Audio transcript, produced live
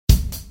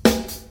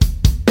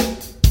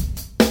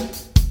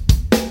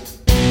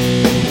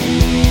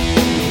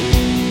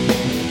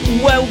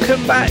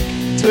Welcome back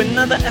to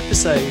another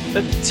episode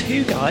of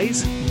Two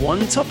Guys,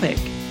 One Topic.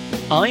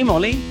 I'm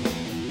Ollie.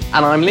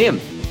 And I'm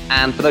Liam.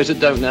 And for those that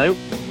don't know,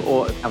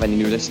 or have any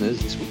new listeners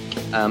this week,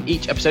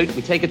 each episode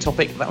we take a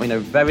topic that we know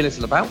very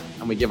little about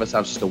and we give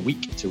ourselves just a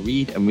week to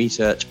read and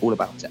research all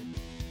about it.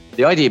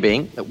 The idea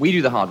being that we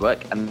do the hard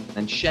work and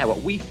then share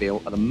what we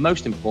feel are the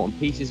most important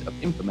pieces of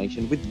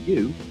information with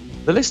you,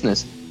 the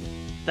listeners.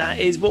 That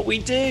is what we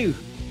do.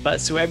 But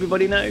so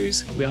everybody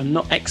knows, we are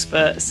not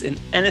experts in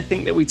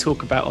anything that we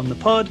talk about on the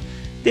pod.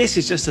 This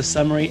is just a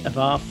summary of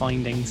our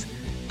findings.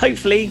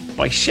 Hopefully,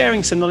 by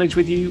sharing some knowledge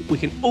with you, we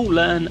can all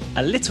learn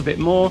a little bit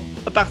more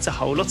about a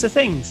whole lot of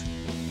things.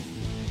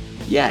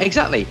 Yeah,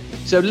 exactly.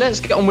 So let's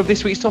get on with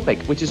this week's topic,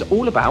 which is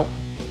all about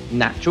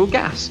natural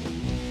gas.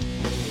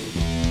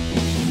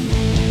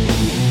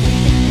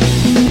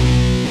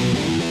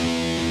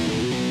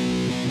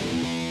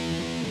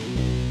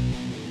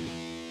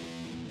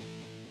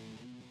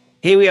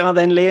 Here we are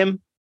then, Liam.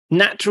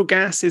 Natural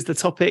gas is the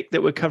topic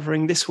that we're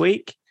covering this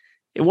week.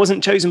 It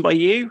wasn't chosen by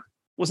you,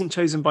 wasn't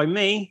chosen by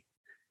me.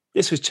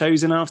 This was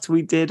chosen after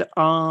we did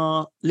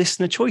our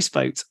listener choice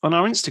vote on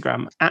our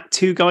Instagram at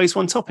Two Guys,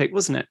 One Topic,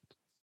 wasn't it?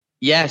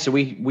 Yeah, so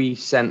we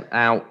sent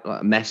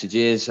out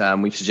messages.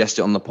 We've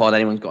suggested on the pod,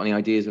 anyone's got any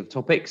ideas of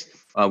topics.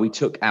 We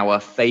took our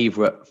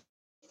favourite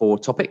 4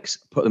 topics,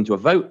 put them to a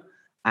vote,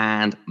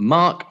 and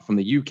Mark from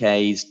the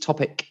UK's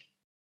topic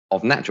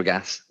of natural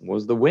gas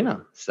was the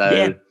winner. So,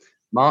 yeah.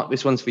 Mark,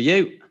 this one's for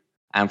you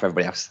and for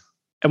everybody else.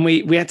 And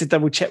we had to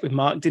double check with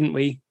Mark, didn't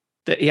we,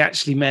 that he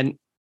actually meant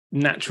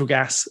natural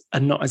gas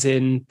and not as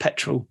in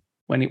petrol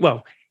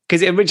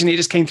because originally it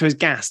just came through as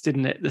gas,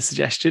 didn't it? The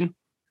suggestion.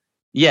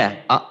 Yeah,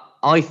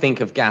 I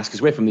think of gas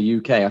because we're from the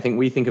UK. I think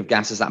we think of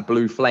gas as that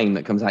blue flame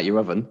that comes out your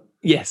oven.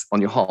 Yes. On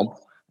your hob.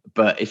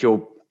 But if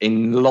you're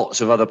in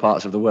lots of other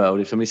parts of the world,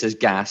 if somebody says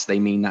gas, they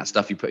mean that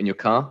stuff you put in your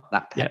car,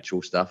 that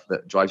petrol stuff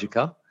that drives your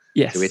car.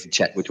 Yes. So we had to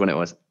check which one it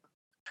was.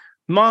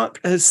 Mark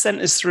has sent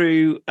us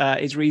through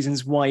his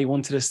reasons why he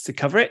wanted us to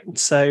cover it.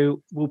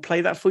 So we'll play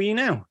that for you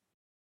now.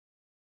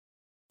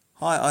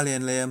 Hi, Ollie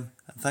and Liam,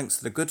 and thanks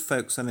to the good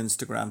folks on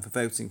Instagram for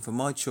voting for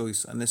my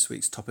choice on this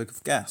week's topic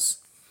of gas.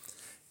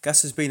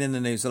 Gas has been in the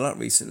news a lot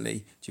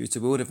recently due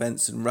to world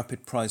events and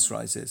rapid price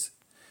rises.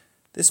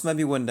 This made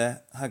me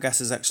wonder how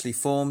gas is actually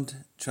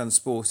formed,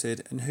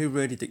 transported, and who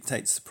really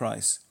dictates the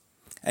price.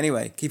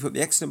 Anyway, keep up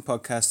the excellent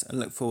podcast and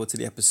look forward to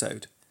the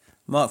episode.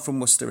 Mark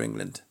from Worcester,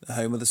 England, the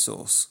home of the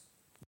source.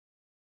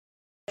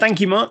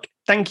 Thank you, Mark.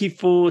 Thank you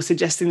for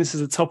suggesting this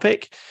as a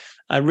topic.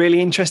 A really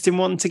interesting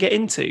one to get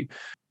into.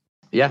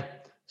 Yeah.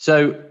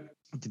 So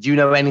did you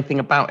know anything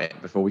about it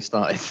before we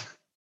started?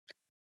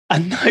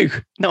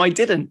 No, I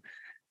didn't.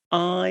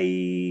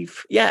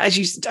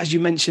 As you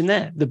mentioned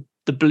there,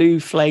 the blue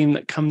flame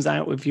that comes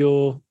out of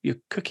your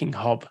cooking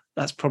hob.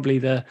 That's probably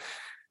the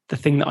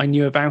thing that I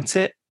knew about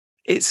it.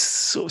 It's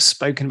sort of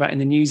spoken about in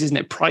the news, isn't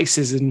it?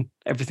 Prices and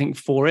everything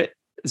for it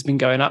has been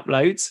going up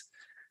loads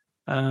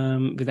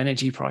with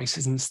energy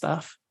prices and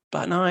stuff.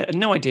 But no, I had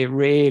no idea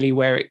really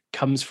where it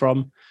comes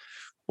from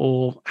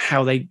or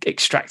how they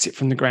extract it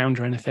from the ground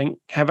or anything.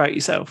 How about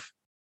yourself?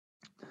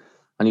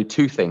 I knew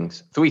 3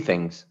 things.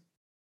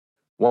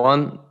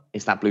 1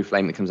 is that blue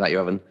flame that comes out your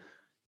oven.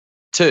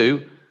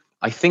 2,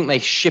 I think they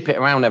ship it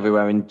around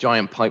everywhere in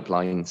giant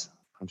pipelines.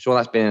 I'm sure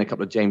that's been in a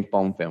couple of James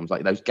Bond films,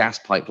 like those gas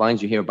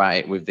pipelines. You hear about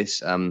it with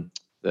this,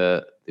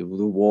 the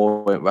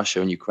war with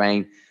Russia and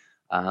Ukraine.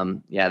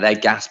 They're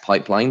gas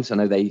pipelines. I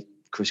know they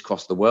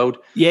crisscross the world.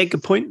 Yeah,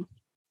 good point.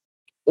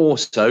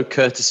 Also,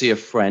 courtesy of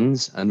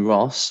friends and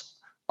Ross,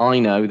 I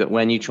know that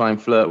when you try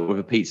and flirt with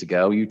a pizza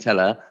girl, you tell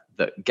her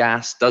that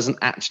gas doesn't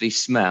actually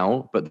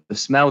smell, but the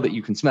smell that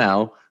you can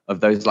smell of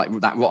those, like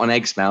that rotten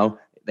egg smell,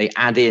 they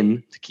add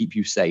in to keep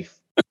you safe.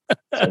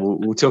 So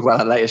we'll talk about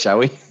that later, shall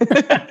we?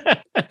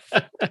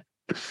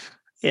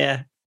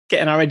 Yeah,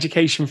 getting our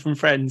education from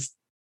friends.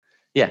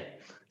 Yeah.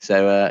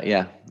 So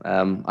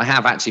I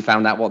have actually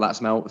found out what that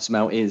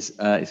smell is.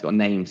 It's got a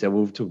name, so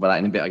we'll talk about that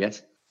in a bit, I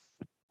guess.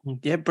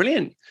 Yeah,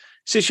 brilliant.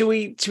 So should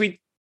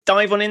we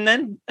dive on in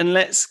then, and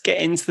let's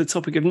get into the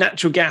topic of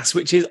natural gas,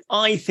 which is,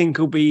 I think,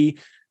 will be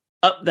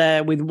up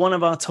there with one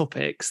of our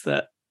topics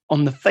that,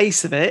 on the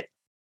face of it,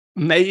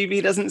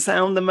 maybe doesn't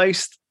sound the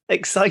most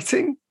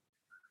exciting.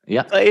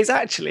 Yeah, but it's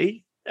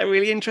actually a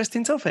really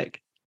interesting topic.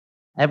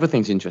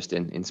 Everything's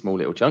interesting in small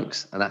little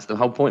chunks, and that's the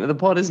whole point of the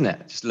pod, isn't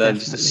it? Just learn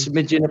just a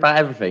smidgen about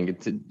everything.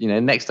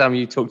 Next time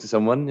you talk to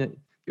someone, you're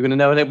going to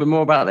know a little bit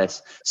more about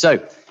this.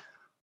 So,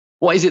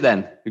 what is it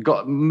then? We've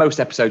got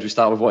most episodes. We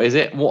start with what is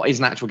it? What is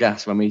natural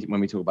gas when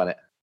we talk about it?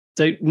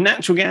 So,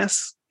 natural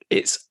gas,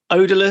 it's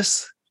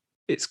odorless,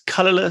 it's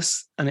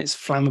colourless, and it's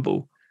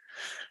flammable.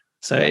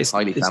 So it's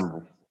highly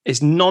flammable.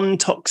 It's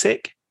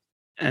non-toxic,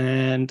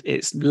 and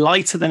it's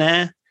lighter than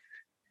air.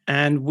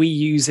 And we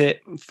use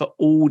it for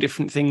all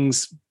different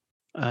things,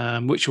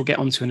 which we'll get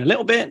onto in a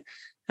little bit.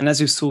 And as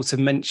we've sort of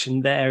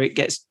mentioned there, it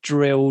gets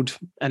drilled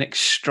and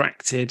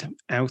extracted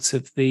out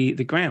of the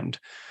ground.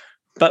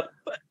 But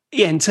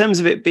yeah, in terms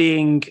of it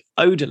being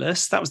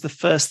odorless, that was the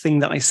first thing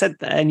that I said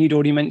there. And you'd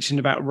already mentioned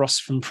about Ross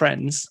from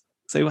Friends.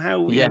 So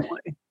how? Yeah.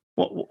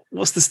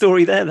 What's the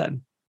story there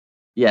then?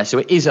 Yeah, so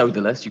it is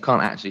odorless. You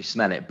can't actually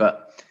smell it,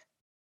 but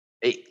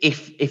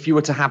if you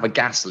were to have a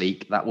gas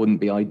leak, that wouldn't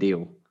be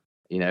ideal.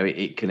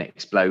 It can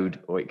explode,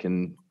 or it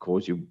can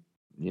cause you,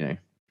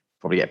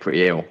 probably get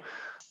pretty ill.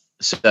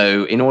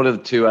 So in order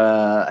to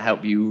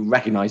help you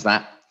recognize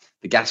that,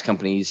 the gas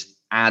companies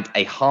add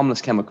a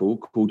harmless chemical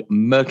called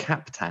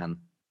mercaptan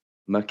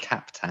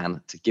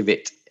to give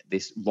it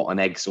this rotten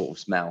egg sort of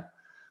smell,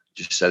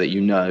 just so that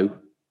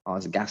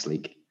there's a gas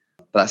leak.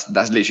 But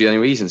that's literally the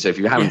only reason. So if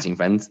you haven't seen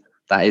Friends,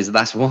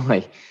 that's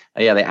why.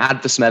 Yeah, they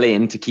add the smell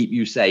in to keep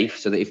you safe,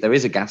 so that if there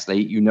is a gas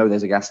leak,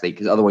 there's a gas leak,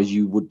 because otherwise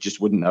you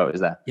wouldn't know it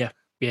was there. Yeah,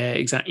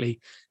 exactly.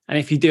 And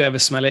if you do ever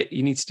smell it,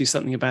 you need to do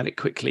something about it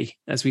quickly.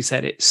 As we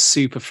said, it's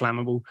super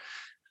flammable,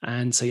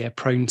 and so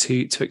prone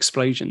to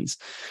explosions.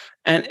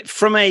 And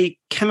from a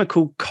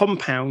chemical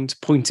compound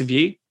point of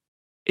view,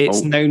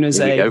 it's known as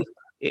a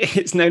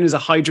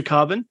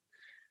hydrocarbon.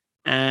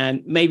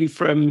 And maybe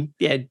from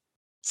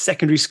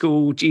secondary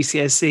school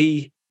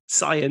GCSE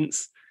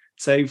science.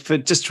 So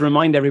just to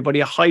remind everybody,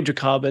 a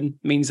hydrocarbon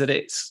means that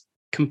it's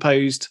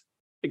composed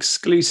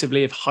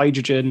exclusively of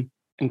hydrogen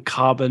and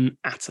carbon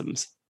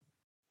atoms.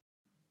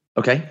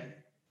 Okay.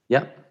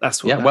 Yeah.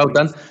 That's what. Well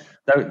done.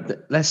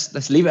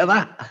 Let's leave it at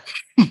that.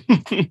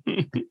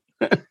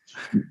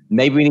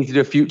 Maybe we need to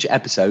do a future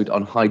episode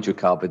on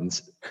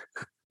hydrocarbons.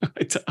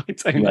 I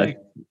don't know.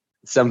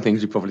 Some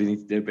things we probably need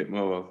to do a bit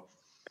more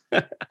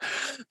of.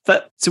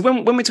 But so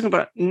when we're talking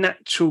about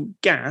natural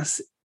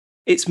gas,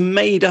 it's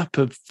made up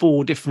of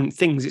 4 different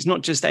things. It's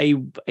not just a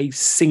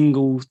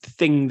single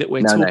thing that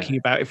we're talking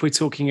about. If we're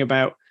talking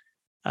about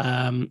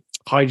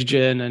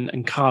hydrogen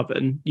and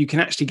carbon, you can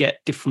actually get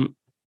different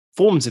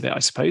forms of it, I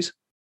suppose.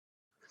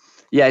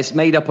 Yeah, it's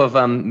made up of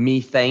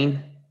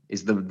methane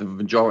is the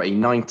majority.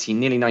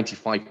 Nearly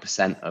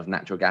 95% of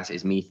natural gas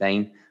is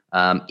methane.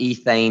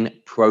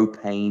 Ethane,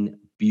 propane,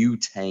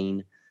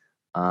 butane.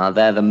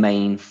 They're the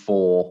main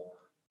 4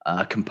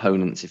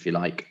 components, if you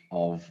like,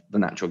 of the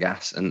natural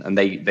gas, and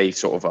they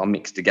sort of are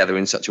mixed together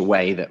in such a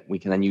way that we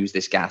can then use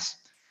this gas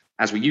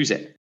as we use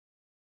it.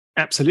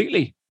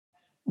 Absolutely.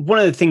 One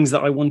of the things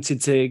that I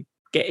wanted to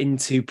get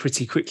into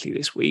pretty quickly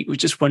this week was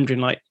just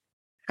wondering,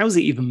 how's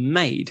it even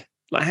made?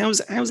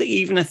 How's it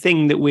even a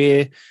thing that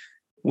we're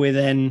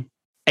then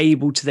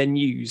able to then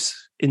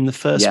use in the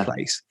first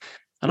place?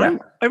 And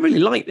I really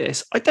like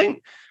this. I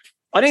don't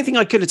think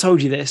I could have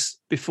told you this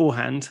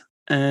beforehand,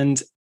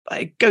 and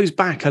it goes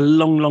back a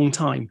long, long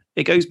time.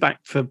 It goes back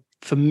for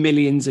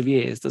millions of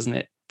years, doesn't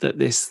it? That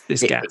this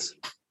gas.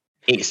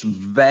 It's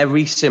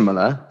very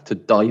similar to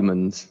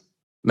diamonds.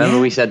 Remember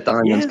we said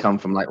diamonds come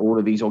from all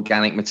of these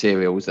organic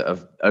materials that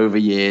have over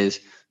years,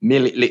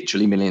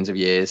 literally millions of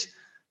years,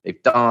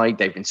 they've died,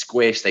 they've been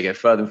squished, they go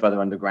further and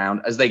further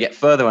underground. As they get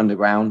further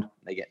underground,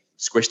 they get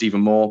squished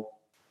even more.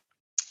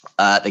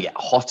 They get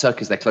hotter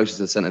because they're closer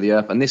to the center of the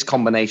earth. And this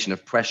combination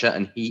of pressure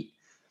and heat,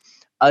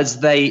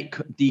 as they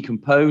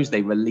decompose,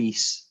 they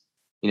release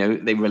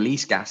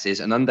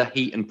gases. And under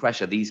heat and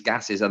pressure, these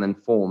gases are then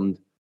formed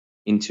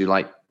into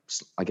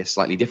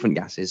slightly different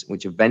gases,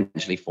 which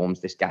eventually forms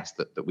this gas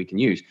that we can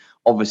use.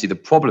 Obviously, the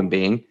problem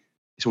being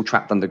it's all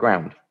trapped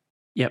underground.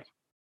 Yep.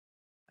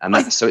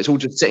 And so it's all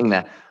just sitting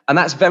there. And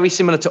that's very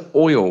similar to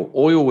oil.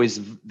 Oil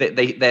is,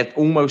 they're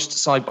almost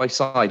side by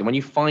side. And when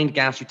you find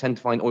gas, you tend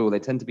to find oil. They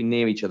tend to be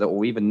near each other,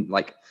 or even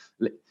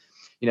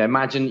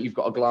imagine you've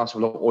got a glass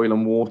full of oil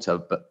and water,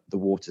 but the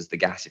water's the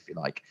gas, if you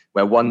like,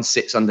 where one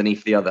sits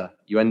underneath the other.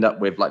 You end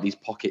up with these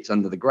pockets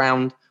under the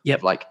ground,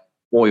 of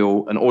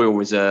oil, an oil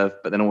reserve,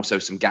 but then also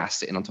some gas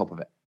sitting on top of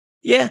it.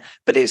 Yeah,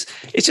 but it's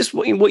just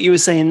what you were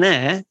saying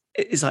there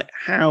is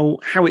how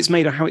it's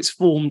made or how it's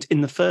formed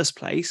in the first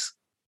place.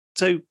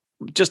 So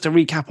just to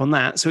recap on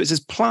that, so it's as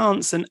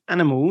plants and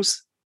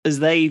animals, as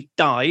they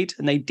died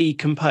and they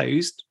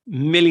decomposed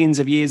millions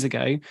of years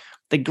ago,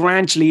 they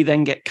gradually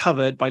then get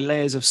covered by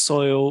layers of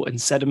soil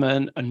and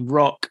sediment and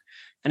rock.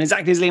 And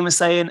exactly as Liam was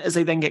saying, as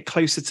they then get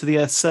closer to the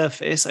Earth's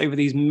surface over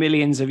these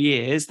millions of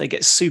years, they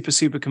get super,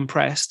 super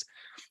compressed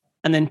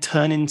and then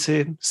turn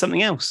into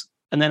something else.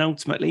 And then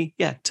ultimately,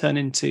 turn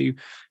into,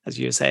 as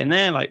you were saying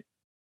there,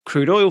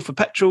 crude oil for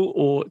petrol,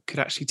 or it could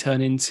actually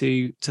turn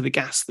into the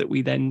gas that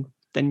we then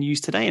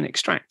use today and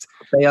extract.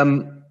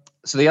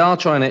 So they are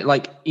trying to,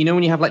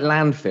 when you have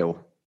landfill,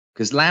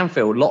 because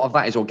landfill, a lot of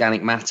that is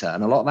organic matter,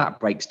 and a lot of that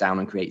breaks down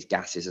and creates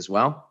gases as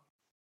well.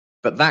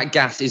 But that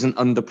gas isn't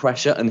under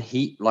pressure and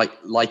heat like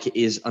it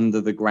is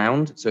under the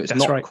ground. So it's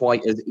not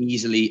quite as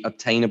easily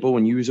obtainable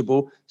and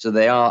usable. So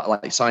they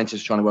are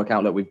scientists trying to work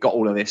out, look, we've got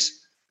all of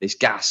this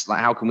gas.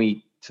 How can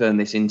we turn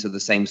this into the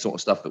same sort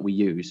of stuff that we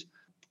use?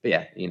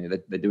 But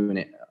they're doing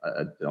it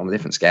on a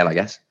different scale, I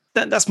guess.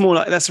 That's more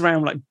that's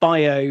around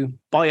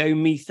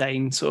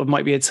biomethane, sort of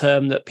might be a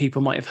term that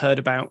people might have heard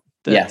about.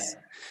 Yes.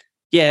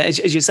 Yeah,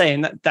 as you're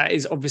saying, that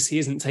is obviously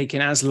isn't taking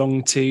as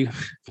long to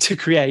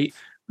create.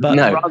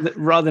 But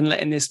rather than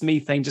letting this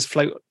methane just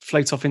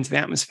float off into the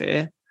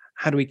atmosphere,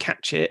 how do we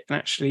catch it and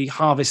actually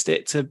harvest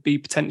it to be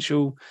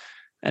potential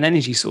an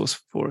energy source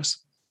for us?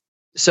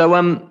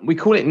 So we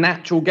call it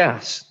natural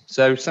gas.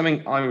 So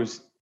something I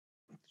was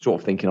sort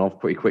of thinking of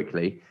pretty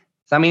quickly.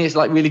 Does that mean it's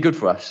like really good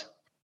for us?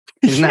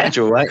 It's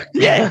natural, right?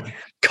 Yeah. Does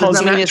Coal's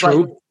that mean it's like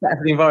natural. better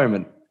for the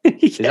environment?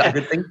 Is that Yeah. a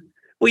good thing?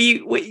 Well,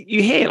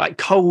 you hear like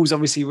coal's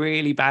obviously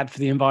really bad for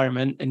the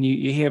environment, and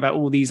you hear about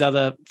all these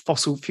other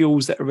fossil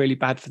fuels that are really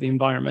bad for the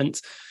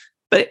environment.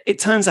 But it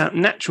turns out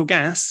natural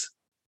gas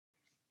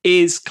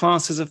is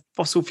classed as a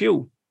fossil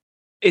fuel.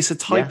 It's a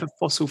type of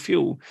fossil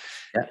fuel.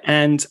 Yeah.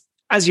 And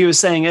as you were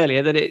saying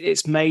earlier, that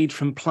it's made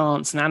from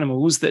plants and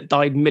animals that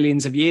died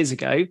millions of years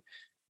ago.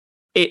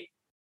 It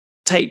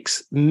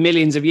takes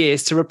millions of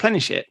years to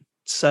replenish it.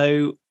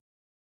 So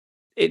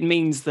it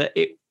means that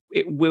it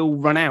will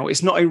run out.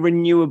 It's not a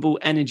renewable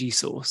energy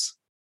source.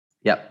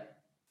 Yep.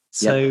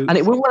 So and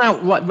it will run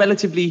out like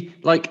relatively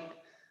like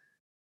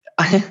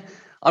I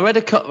read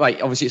a cut,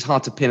 right? Obviously it's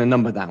hard to pin a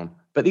number down,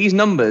 but these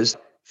numbers,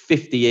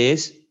 50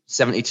 years,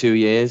 72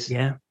 years,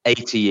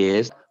 80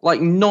 years, like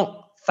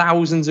not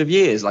thousands of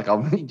years. Like,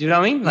 do you know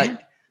what I mean? Like,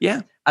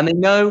 yeah. And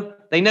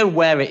they know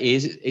where it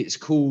is. It's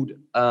called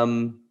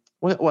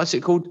what's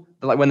it called?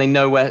 Like when they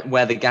know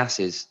where the gas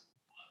is.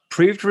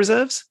 Proved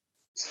reserves?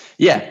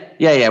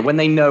 Yeah. When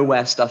they know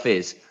where stuff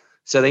is,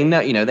 so they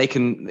know, they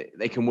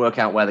can work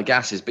out where the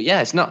gas is. But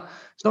yeah, it's not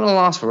going to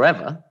last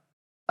forever,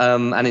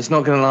 and it's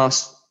not going to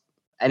last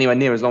anywhere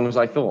near as long as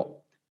I thought.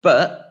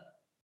 But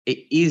it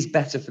is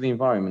better for the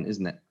environment,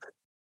 isn't it?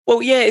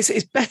 Well, yeah,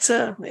 it's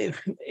better.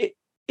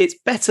 It's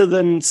better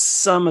than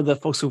some of the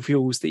fossil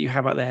fuels that you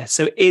have out there.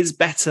 So it is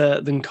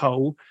better than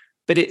coal,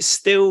 but it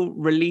still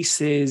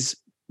releases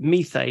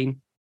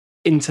methane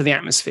into the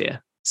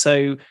atmosphere.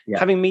 So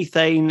having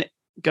methane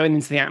going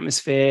into the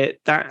atmosphere,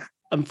 that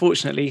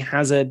unfortunately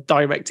has a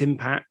direct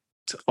impact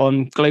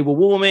on global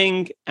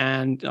warming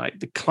and like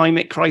the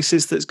climate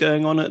crisis that's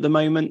going on at the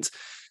moment.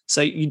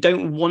 So you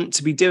don't want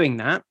to be doing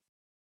that,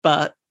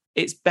 but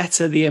it's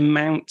better the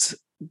amount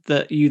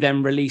that you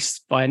then release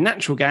via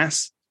natural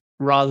gas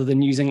rather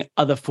than using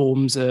other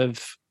forms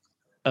of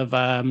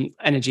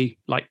energy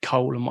like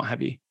coal and what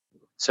have you.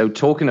 So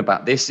talking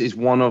about this is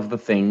one of the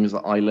things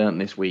that I learned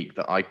this week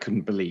that I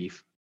couldn't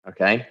believe.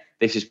 Okay.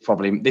 This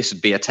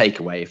would be a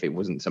takeaway if it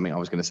wasn't something I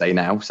was going to say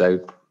now. So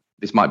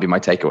this might be my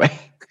takeaway,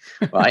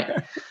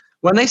 right?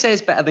 When they say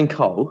it's better than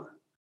coal,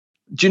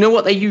 do you know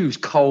what they use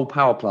coal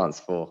power plants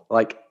for?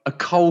 Like a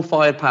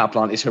coal-fired power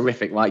plant is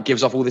horrific, right? It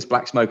gives off all this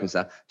black smoke and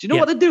stuff. Do you know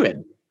what they're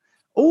doing?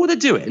 All they're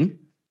doing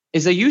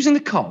is they're using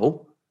the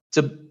coal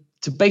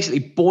to basically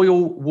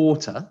boil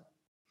water.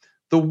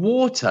 The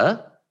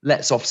water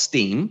lets off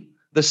steam.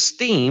 The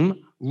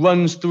steam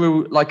runs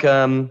through like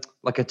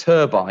a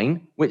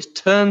turbine, which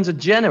turns a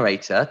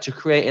generator to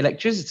create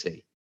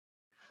electricity.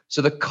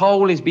 So the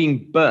coal is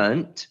being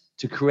burnt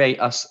to create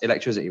us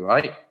electricity,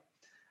 right?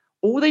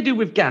 All they do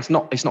with gas,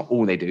 it's not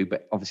all they do,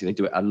 but obviously they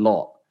do it a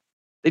lot.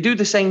 They do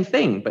the same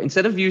thing, but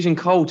instead of using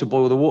coal to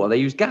boil the water, they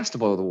use gas to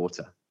boil the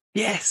water.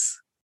 Yes.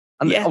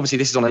 And obviously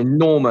this is on an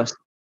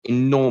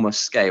enormous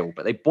scale,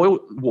 but they boil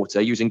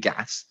water using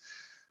gas.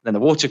 Then the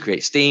water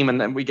creates steam,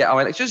 and then we get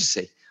our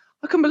electricity.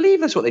 I can't believe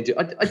that's what they do.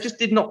 I just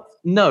did not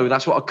know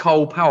that's what a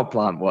coal power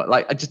plant was.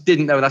 Like, I just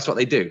didn't know that's what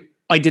they do.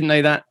 I didn't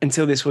know that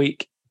until this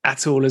week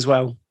at all as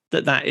well,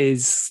 that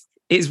is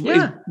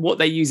what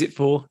they use it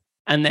for.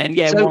 And then,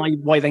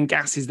 why then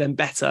gas is then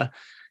better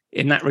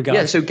in that regard?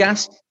 Yeah, so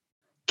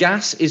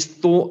gas is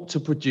thought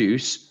to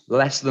produce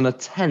less than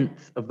 1/10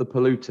 of the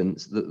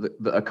pollutants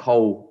that a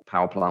coal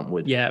power plant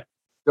would. Yeah.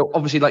 So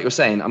obviously, like you're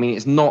saying, I mean,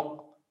 it's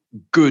not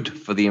good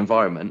for the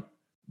environment,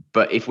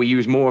 but if we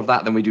use more of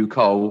that than we do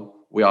coal,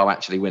 we are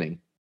actually winning.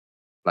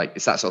 Like,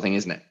 it's that sort of thing,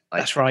 isn't it?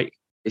 Like, that's right.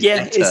 It's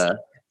better.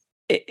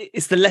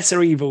 It's the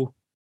lesser evil.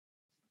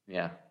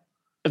 Yeah.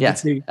 The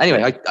two.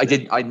 Anyway,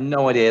 I had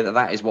no idea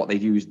that is what they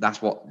use. That's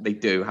what they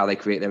do, how they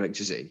create their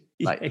electricity.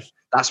 Like,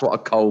 that's what a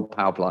coal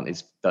power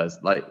plant does.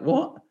 Like,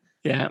 what?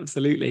 Yeah,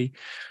 absolutely.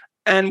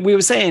 And we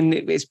were saying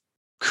it's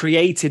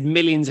created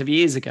millions of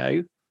years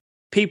ago.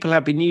 People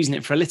have been using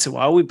it for a little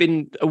while. We've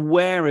been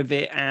aware of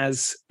it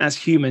as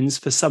humans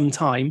for some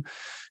time.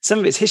 Some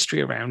of its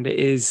history around it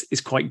is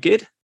quite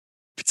good,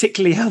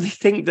 particularly how they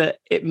think that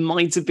it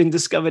might have been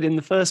discovered in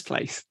the first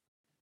place.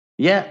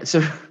 Yeah,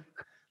 so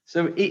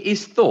it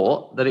is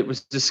thought that it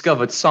was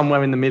discovered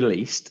somewhere in the Middle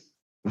East.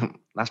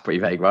 That's pretty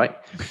vague, right?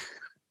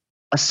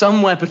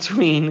 Somewhere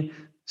between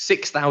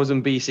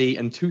 6,000 BC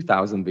and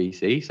 2,000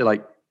 BC. So,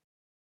 like,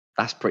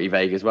 that's pretty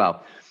vague as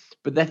well.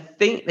 But their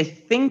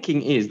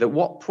thinking is that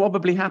what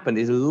probably happened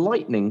is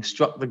lightning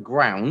struck the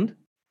ground,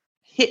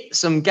 hit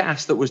some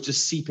gas that was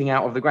just seeping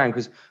out of the ground,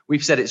 because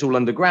we've said it's all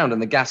underground,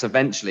 and the gas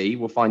eventually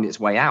will find its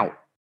way out,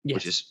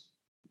 which is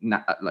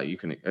like, you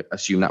can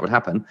assume that would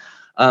happen.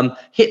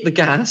 Hit the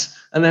gas,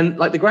 and then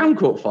like the ground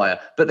caught fire,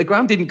 but the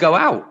ground didn't go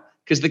out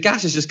because the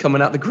gas is just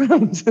coming out the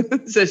ground.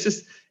 So it's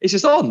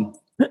just on.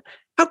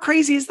 How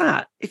crazy is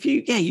that? If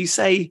you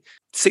say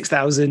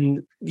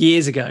 6,000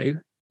 years ago,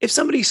 if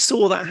somebody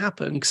saw that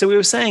happen, so we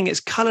were saying it's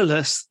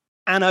colorless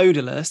and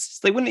odorless,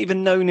 they wouldn't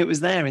even known it was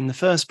there in the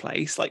first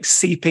place, like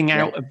seeping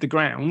out of the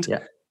ground.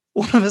 Yeah.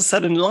 All of a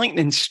sudden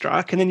lightning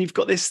struck, and then you've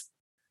got this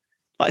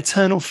like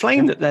eternal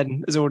flame that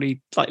then has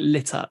already like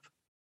lit up.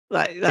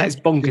 That is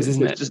bonkers,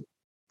 isn't it? Just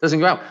doesn't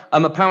go out.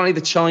 Apparently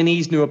the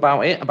Chinese knew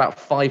about it about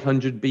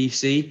 500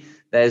 BC.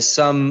 There's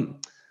some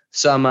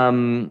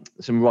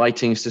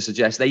writings to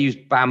suggest they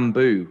used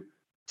bamboo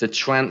to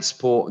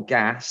transport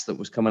gas that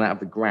was coming out of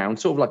the ground,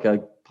 sort of like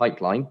a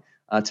pipeline,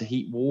 to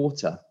heat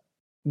water.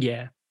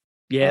 Yeah.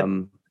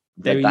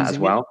 They that as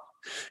well.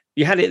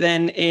 You had it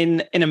then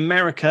in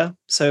America.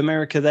 So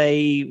America,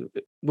 they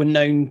were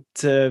known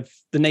to,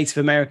 the Native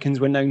Americans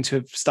were known to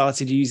have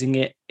started using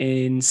it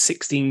in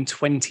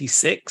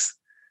 1626.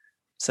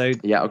 So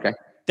yeah, okay.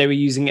 They were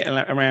using it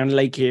around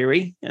Lake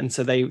Erie, and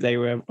so they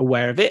were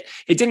aware of it.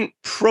 It didn't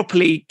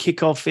properly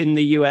kick off in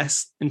the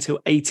US until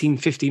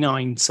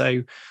 1859.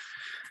 So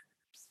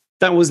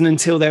that wasn't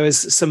until there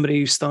was somebody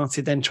who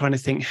started then trying to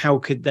think, how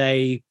could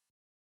they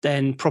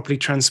then properly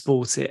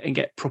transport it and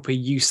get proper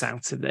use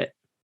out of it,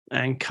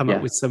 and come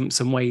up with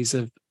some ways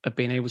of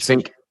being able to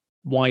make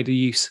wider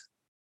use.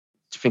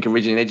 Do you think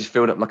originally they just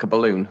filled up like a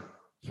balloon,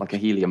 like a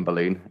helium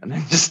balloon, and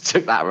then just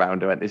took that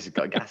around and went, this has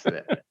got gas in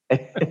it?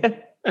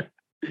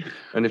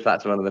 And if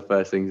that's one of the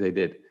first things they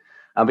did.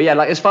 But yeah,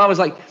 like as far as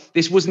like,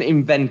 this wasn't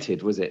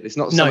invented, was it? It's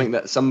not something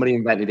that somebody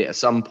invented it at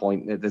some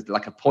point. There's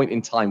like a point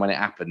in time when it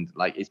happened.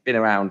 Like it's been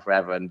around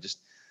forever, and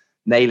just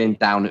nailing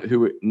down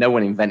no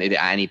one invented it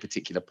at any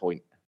particular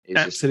point. It's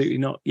absolutely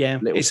not. Yeah.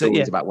 Little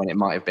stories about when it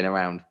might have been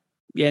around.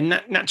 Yeah,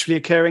 naturally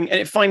occurring. And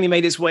it finally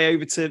made its way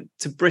over to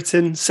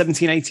Britain,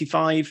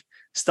 1785,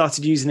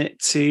 started using it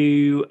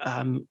to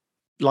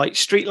light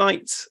street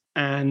lights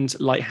and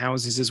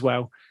lighthouses as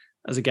well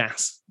as a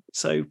gas.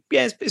 So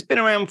yeah, it's been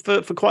around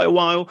for quite a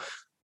while.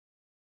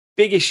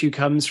 Big issue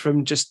comes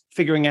from just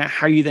figuring out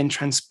how you then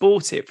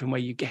transport it from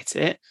where you get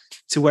it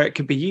to where it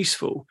could be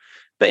useful.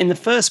 But in the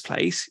first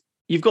place,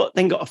 you've got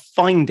to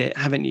find it,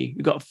 haven't you?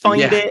 You've got to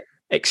find it,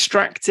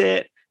 extract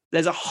it.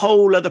 There's a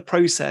whole other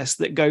process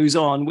that goes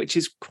on, which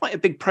is quite a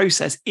big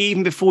process,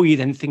 even before you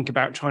then think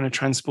about trying to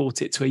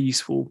transport it to a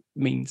useful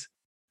means.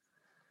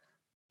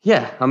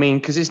 Yeah, I mean,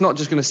 because it's not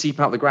just going to seep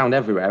out the ground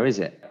everywhere, is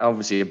it?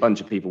 Obviously, a bunch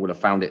of people would have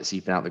found it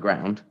seeping out the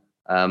ground.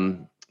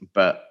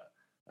 But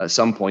at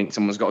some point,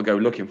 someone's got to go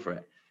looking for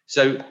it.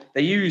 So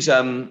they use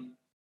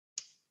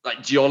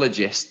like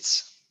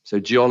geologists. So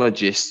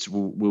geologists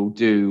will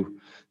do,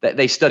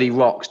 they study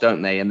rocks,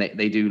 don't they? And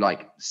they do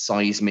like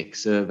seismic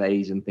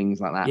surveys and things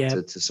like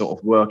that to sort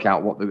of work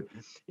out what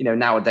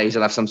nowadays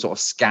they'll have some sort of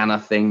scanner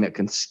thing that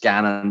can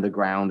scan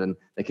underground, and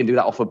they can do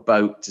that off a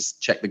boat to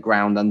check the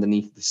ground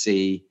underneath the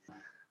sea.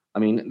 I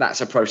mean,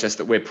 that's a process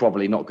that we're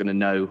probably not going to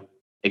know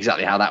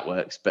exactly how that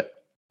works, but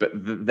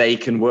they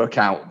can work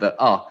out that,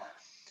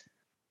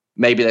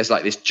 maybe there's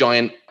like this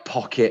giant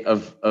pocket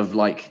of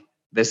like,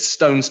 there's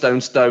stone,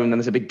 and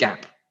there's a big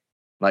gap.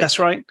 Like, that's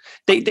right.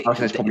 I reckon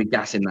there's probably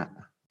gas in that.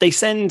 They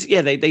send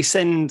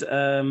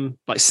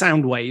like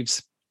sound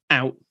waves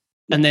out,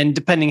 and then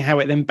depending how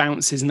it then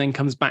bounces and then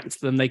comes back to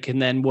them, they can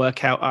then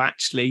work out,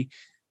 actually,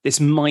 this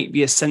might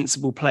be a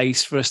sensible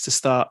place for us to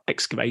start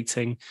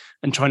excavating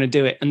and trying to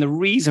do it. And the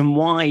reason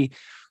why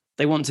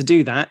they want to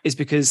do that is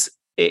because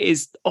it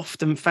is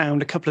often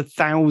found a couple of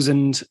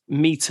thousand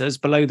meters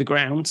below the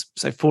ground,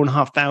 so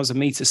 4,500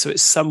 meters. So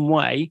it's some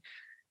way,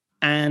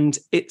 and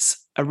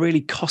it's a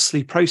really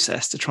costly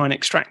process to try and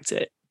extract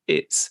it.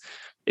 It's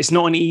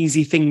not an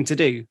easy thing to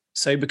do.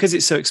 So because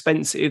it's so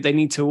expensive, they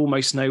need to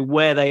almost know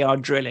where they are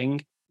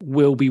drilling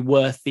will be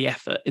worth the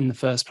effort in the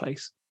first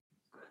place.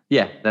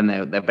 Yeah, then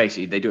they're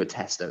basically, they do a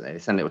test, don't they? They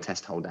send a little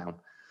test hole down,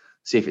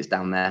 see if it's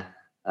down there.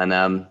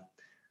 And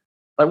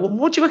like,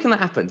 what do you reckon that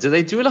happens? Do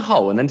they drill a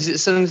hole and then does it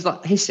suddenly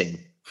start hissing? Do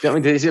you know what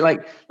I mean? Is it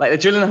like they're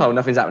drilling a hole,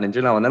 nothing's happening,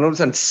 drilling a hole, and then all of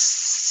a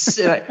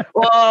sudden, like,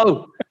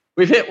 whoa,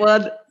 we've hit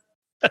one.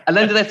 And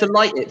then do they have to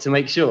light it to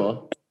make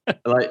sure?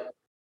 Like,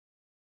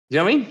 do you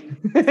know what I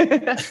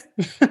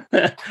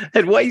mean?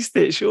 They'd waste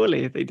it,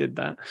 surely, if they did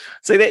that.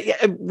 So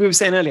we were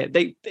saying earlier,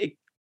 they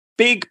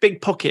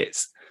big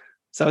pockets.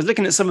 So I was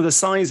looking at some of the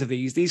size of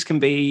these. These can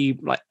be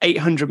like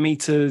 800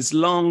 meters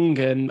long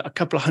and a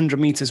couple of 100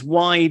 meters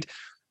wide,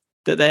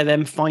 that they're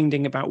then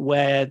finding about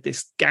where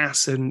this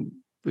gas, and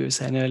we were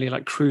saying earlier,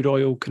 like crude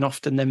oil, can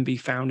often then be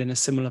found in a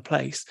similar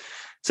place.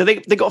 So they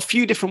got a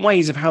few different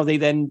ways of how they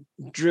then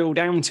drill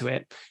down to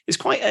it. It's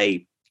quite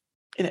as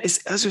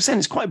we were saying,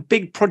 it's quite a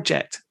big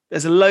project.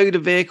 There's a load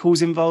of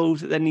vehicles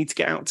involved that then need to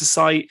get out to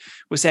site.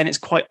 We're saying it's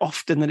quite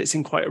often that it's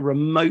in quite a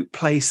remote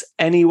place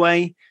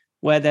anyway,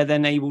 where they're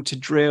then able to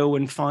drill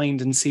and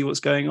find and see what's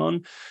going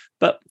on.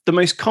 But the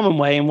most common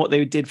way, and what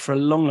they did for a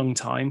long, long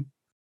time,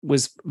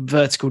 was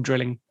vertical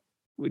drilling,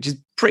 which is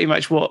pretty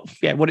much what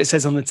it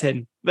says on the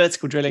tin.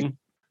 Vertical drilling.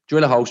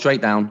 Drill a hole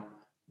straight down,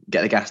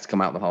 get the gas to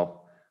come out the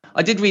hole.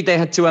 I did read they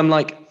had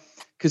to,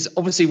 because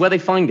obviously where they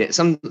find it,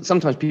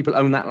 sometimes people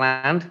own that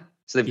land.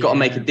 So they've got to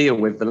make a deal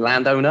with the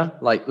landowner.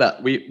 Like,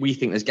 look, we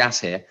think there's gas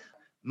here.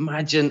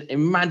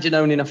 Imagine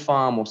owning a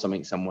farm or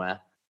something somewhere.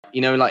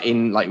 Like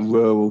in like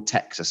rural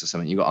Texas or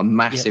something, you've got a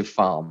massive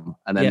farm,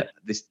 and then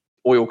this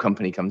oil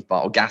company comes by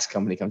or gas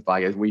company comes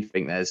by, goes, we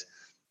think there's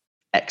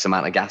X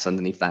amount of gas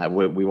underneath that.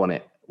 We want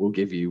it. We'll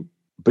give you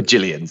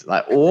bajillions.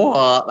 Like,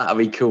 oh, that'd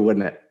be cool,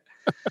 wouldn't it?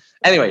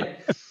 Anyway,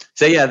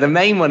 so yeah, the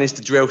main one is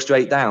to drill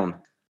straight down.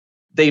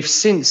 They've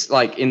since,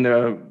 like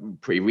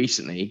pretty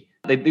recently,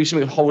 they do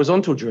something with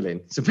horizontal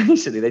drilling. So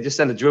basically, they just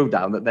send a drill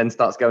down that then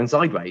starts going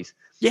sideways.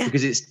 Yeah.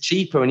 Because it's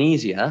cheaper and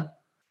easier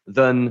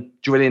than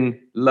drilling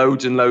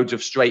loads and loads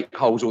of straight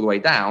holes all the way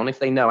down. If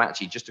they know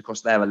actually just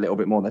across there a little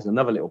bit more, there's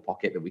another little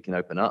pocket that we can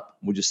open up.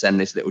 We'll just send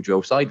this little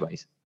drill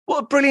sideways. What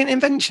a brilliant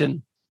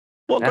invention.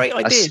 What a great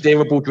idea. A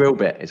steerable drill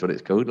bit is what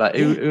it's called. Like,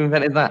 who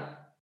invented that?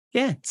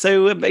 Yeah,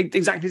 so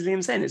exactly as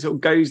Liam said, it sort of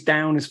goes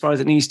down as far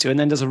as it needs to and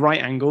then does a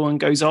right angle and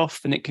goes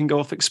off, and it can go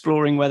off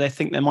exploring where they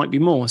think there might be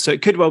more. So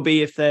it could well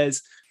be if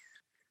there's,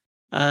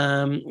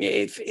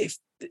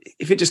 if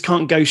it just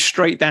can't go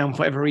straight down for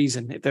whatever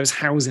reason, if there's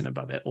housing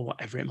above it or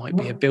whatever it might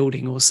be, a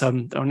building or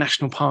a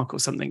national park or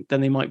something, then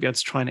they might be able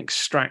to try and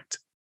extract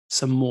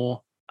some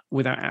more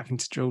without having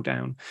to drill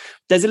down.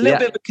 There's a little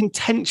bit of a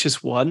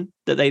contentious one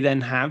that they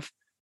then have,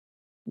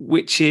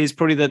 which is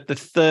probably the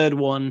third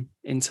one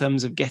in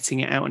terms of getting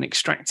it out and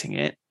extracting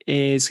it,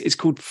 is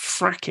called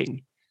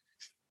fracking.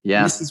 Yeah.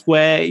 And this is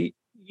where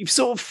you've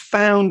sort of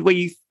found where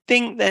you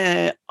think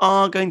there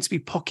are going to be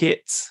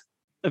pockets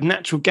of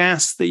natural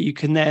gas that you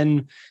can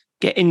then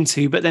get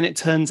into, but then it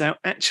turns out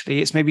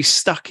actually it's maybe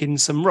stuck in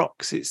some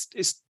rocks.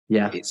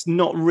 It's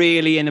not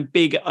really in a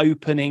big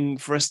opening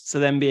for us to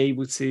then be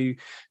able to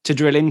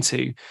drill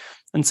into.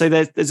 And so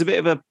there's a bit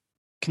of a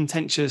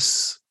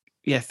contentious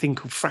thing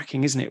called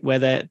fracking, isn't it? Where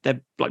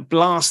they're like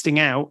blasting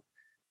out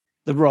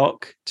the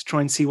rock to try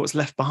and see what's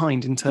left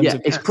behind in terms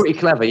of gas. It's pretty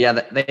clever. Yeah,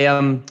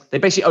 they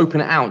basically open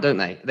it out, don't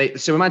they?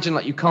 So imagine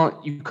like you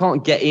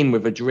can't get in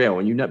with a drill,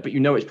 and but you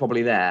know it's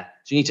probably there.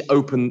 So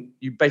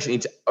you basically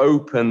need to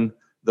open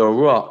the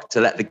rock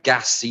to let the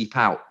gas seep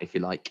out, if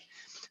you like.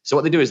 So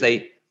what they do is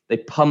they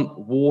pump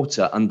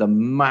water under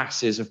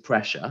masses of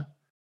pressure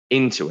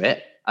into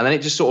it, and then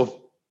it just sort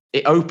of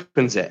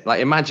opens it.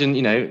 Like imagine,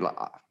 I don't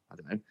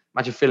know.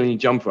 Imagine filling your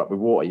jumper up with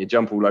water. Your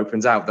jumper all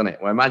opens out, doesn't it?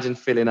 Well, imagine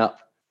filling up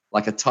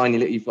like a tiny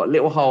little, you've got a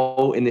little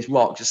hole in this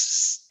rock,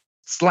 just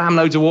slam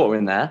loads of water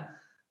in there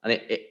and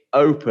it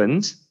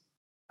opens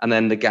and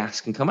then the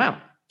gas can come out.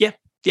 Yeah.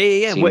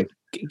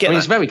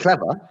 It's very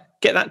clever.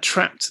 Get that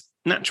trapped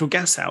natural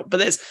gas out.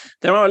 But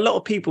there are a lot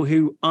of people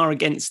who are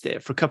against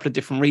it for a couple of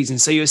different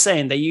reasons. So you were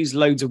saying they use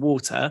loads of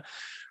water.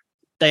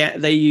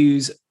 They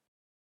use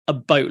a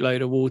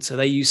boatload of water.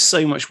 They use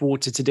so much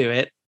water to do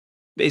it.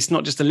 It's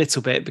not just a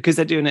little bit, because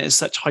they're doing it at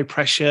such high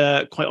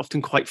pressure, quite often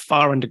quite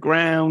far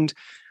underground.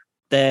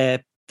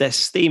 They're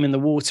steaming the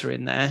water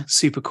in there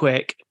super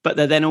quick, but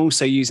they're then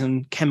also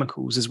using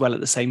chemicals as well at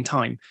the same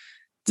time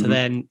to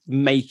then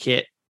make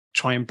it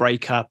try and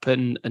break up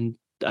and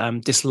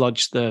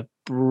dislodge the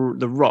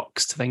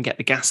rocks to then get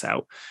the gas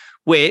out,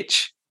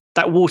 which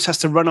that water has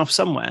to run off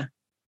somewhere.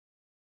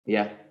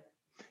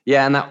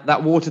 Yeah, and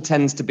that water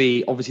tends to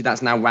be, obviously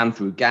that's now ran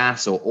through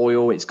gas or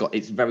oil.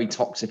 It's very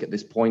toxic at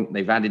this point.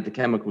 They've added the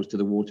chemicals to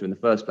the water in the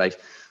first place.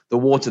 The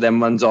water then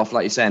runs off,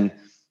 like you're saying,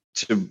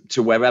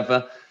 to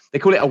wherever. They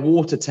call it a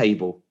water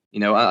table. I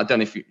don't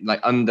know if you like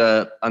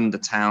under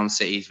town,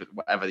 cities,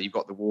 whatever, you've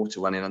got the water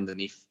running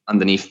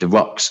underneath the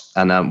rocks.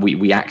 And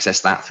we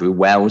access that through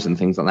wells and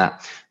things like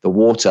that. The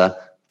water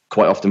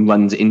quite often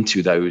runs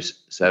into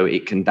those, so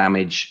it can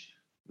damage,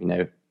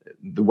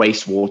 the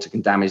wastewater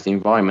can damage the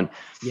environment.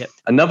 Yep.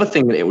 Another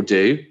thing that it will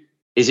do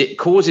is it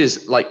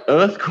causes like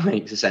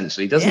earthquakes,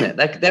 essentially, doesn't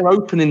it? They're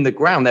opening the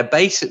ground. They're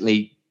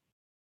basically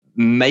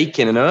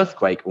making an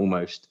earthquake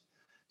almost.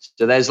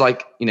 So there's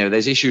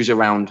there's issues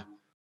around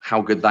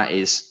how good that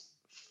is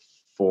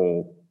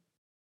for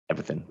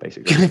everything,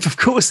 basically. Of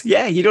course,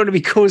 yeah. You don't want to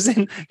be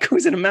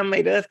causing a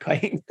man-made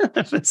earthquake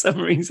for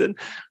some reason.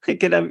 It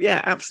could have,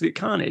 absolute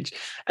carnage.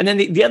 And then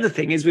the other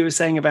thing is we were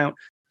saying about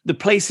the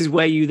places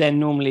where you then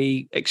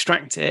normally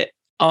extract it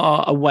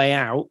are a way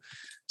out.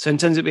 So in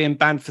terms of being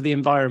bad for the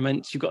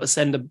environment, you've got to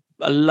send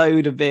a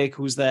load of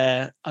vehicles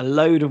there, a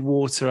load of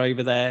water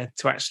over there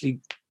to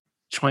actually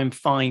try and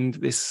find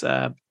this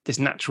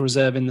natural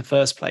reserve in the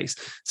first place.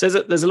 So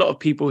there's a lot of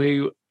people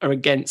who are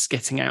against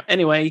getting out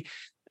anyway,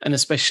 and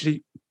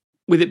especially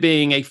with it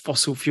being a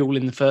fossil fuel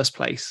in the first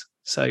place.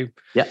 So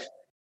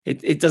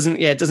it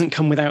doesn't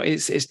come without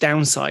its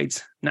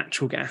downsides,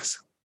 natural gas.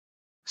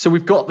 So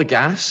we've got the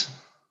gas.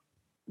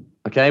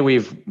 Okay,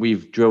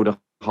 we've drilled a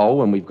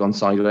hole and we've gone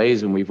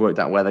sideways and we've worked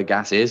out where the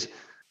gas is.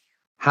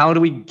 How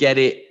do we get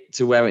it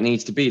to where it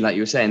needs to be? Like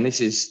you were saying,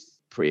 this is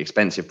a pretty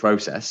expensive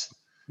process.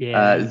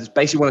 Yeah, it's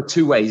basically one of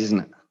two ways, isn't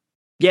it?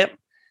 Yep.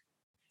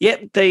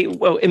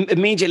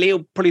 Immediately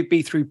it'll probably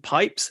be through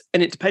pipes,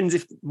 and it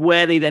depends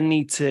where they then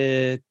need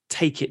to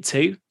take it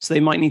to. So they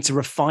might need to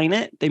refine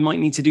it. They might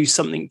need to do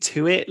something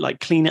to it, like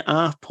clean it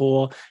up,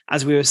 or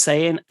as we were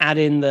saying, add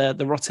in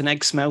the rotten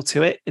egg smell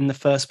to it in the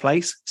first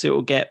place. So it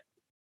will get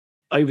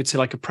over to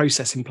like a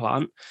processing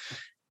plant,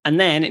 and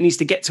then it needs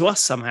to get to us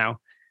somehow.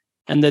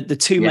 And the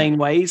two main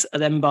ways are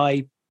then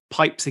by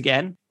pipes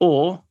again,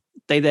 or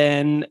they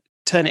then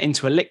turn it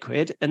into a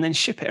liquid and then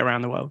ship it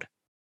around the world.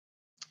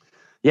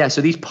 Yeah,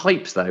 so these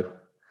pipes are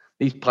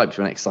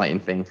an exciting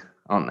thing.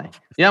 aren't they?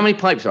 You know how many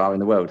pipes there are in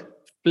the world?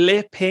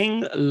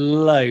 Flipping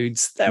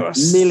loads. There are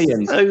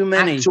Millions. so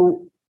many.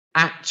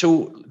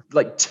 Actual,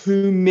 like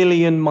 2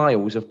 million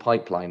miles of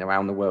pipeline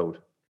around the world.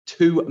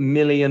 2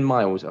 million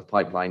miles of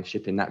pipeline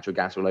shipping natural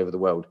gas all over the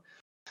world.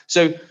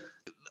 So,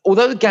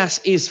 although the gas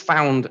is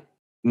found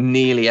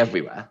nearly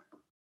everywhere,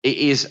 it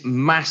is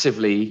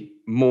massively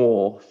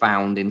more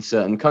found in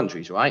certain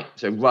countries, right?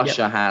 So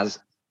Russia has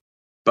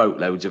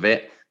boatloads of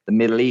it. The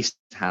Middle East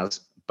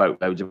has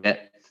boatloads of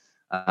it.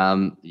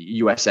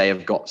 USA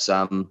have got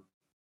some.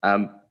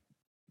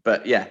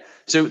 But yeah,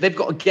 so they've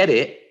got to get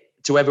it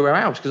to everywhere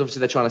else because obviously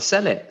they're trying to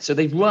sell it. So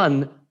they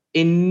run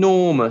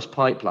enormous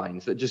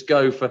pipelines that just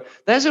go for.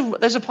 There's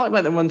a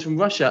pipeline that runs from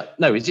Russia.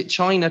 No, is it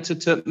China to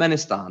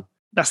Turkmenistan?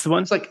 That's the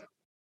one. It's like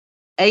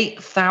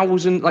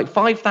 8,000, like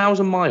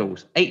 5,000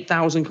 miles,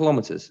 8,000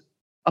 kilometers.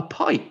 A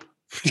pipe.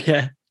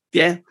 Yeah.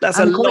 That's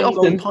and a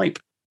long pipe.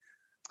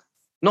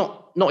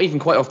 Not even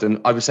quite often.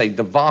 I would say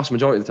the vast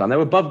majority of the time they're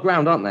above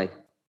ground, aren't they?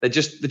 They're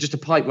just a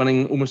pipe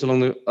running almost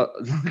along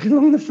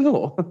the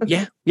floor.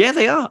 yeah,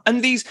 they are.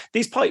 And these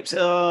pipes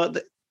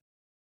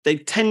they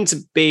tend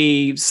to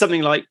be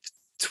something like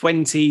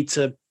 20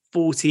 to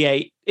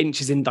 48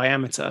 inches in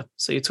diameter.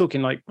 So you're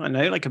talking like, I don't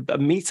know, like a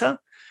meter.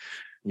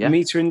 Yeah. A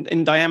meter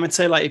in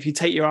diameter. Like if you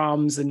take your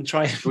arms and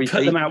try and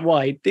put them out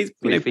wide, these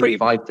 3 feet, pretty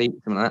 5 feet,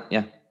 something like that.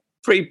 Yeah.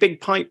 Pretty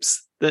big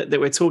pipes that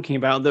we're talking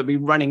about that be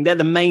running. They're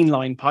the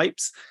mainline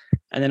pipes.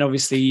 And then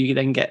obviously you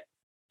then get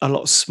a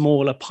lot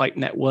smaller pipe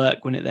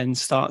network when it then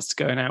starts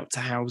going out to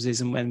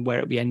houses and where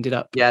it'll be ended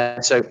up.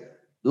 Yeah. So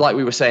like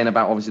we were saying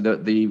about obviously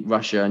the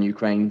Russia and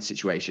Ukraine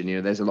situation,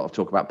 there's a lot of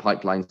talk about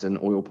pipelines and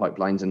oil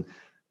pipelines and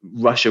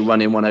Russia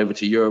running one over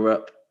to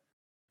Europe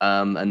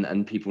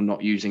and people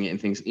not using it and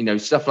things,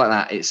 stuff like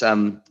that.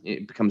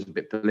 It becomes a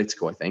bit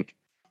political, I think,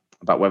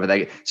 about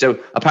whether so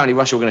apparently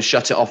Russia were going to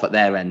shut it off at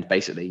their end,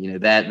 basically.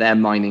 They're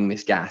mining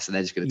this gas and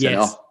they're just going to turn it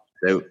off.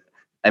 So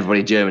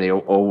everybody in Germany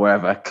or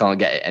wherever can't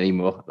get it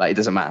anymore. Like, it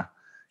doesn't matter.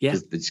 Yeah.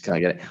 They just can't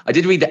get it. I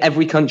did read that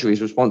every country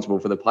is responsible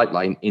for the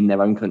pipeline in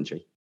their own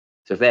country.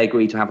 So if they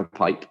agree to have a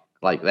pipe,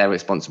 like, they're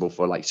responsible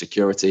for like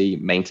security,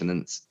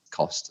 maintenance,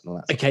 cost, and all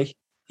that. Okay. Stuff.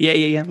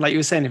 Yeah. Like you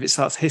were saying, if it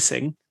starts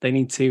hissing, they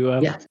need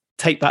to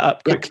take that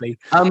up quickly.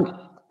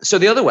 So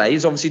the other way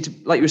is obviously to,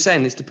 like you were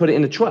saying, is to put it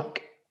in a truck.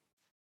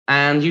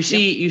 And you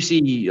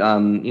see,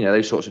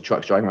 those sorts of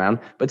trucks driving around.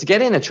 But to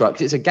get in a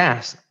truck, it's a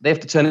gas. They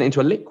have to turn it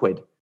into a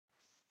liquid.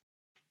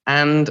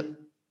 And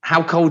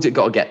how cold's it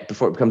got to get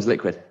before it becomes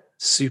liquid?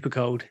 Super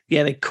cold.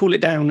 Yeah, they cool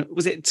it down.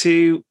 Was it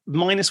to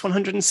minus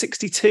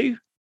 162?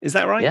 Is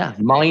that right? Yeah,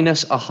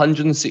 minus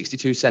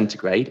 162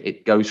 centigrade.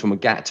 It goes from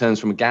turns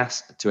from a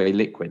gas to a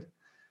liquid.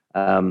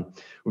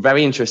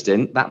 Very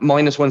interesting. That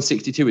minus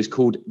 162 is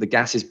called the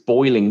gas's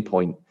boiling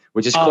point,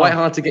 which is quite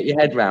hard to get your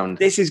head around.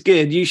 This is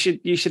good. You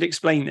should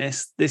explain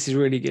this. This is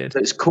really good. So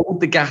it's called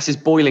the gas's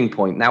boiling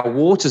point. Now,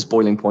 water's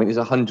boiling point is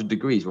 100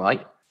 degrees,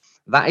 right?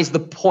 That is the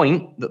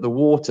point that the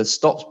water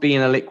stops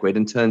being a liquid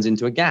and turns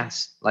into a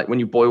gas. Like when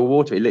you boil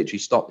water, it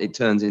literally it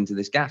turns into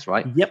this gas,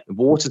 right? Yep. The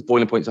water's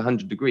boiling point is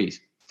 100 degrees.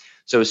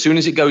 So as soon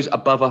as it goes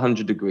above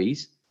 100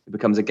 degrees, it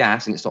becomes a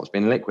gas and it stops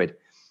being a liquid.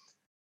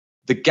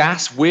 The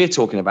gas we're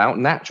talking about,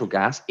 natural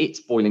gas, its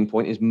boiling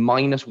point is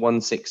minus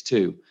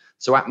 162.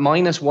 So at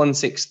minus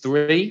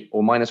 163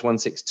 or minus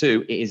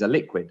 162, it is a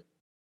liquid.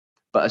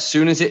 But as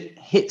soon as it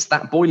hits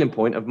that boiling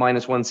point of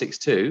minus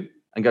 162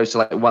 and goes to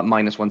like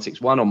minus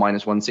 161 or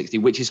minus 160,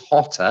 which is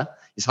hotter,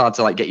 it's hard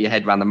to like get your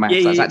head around the maths.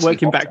 Yeah, that's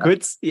working hotter.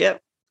 Backwards. Yeah.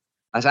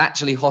 That's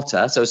actually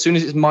hotter. So as soon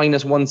as it's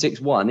minus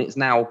 161, it's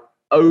now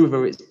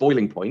over its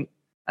boiling point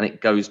and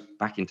it goes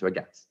back into a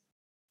gas.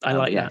 I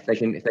like that.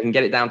 If they can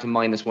get it down to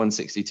minus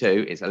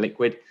 162, it's a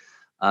liquid.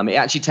 It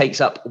actually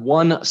takes up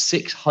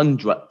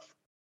 1/600th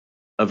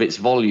of its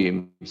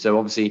volume. So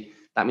obviously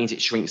that means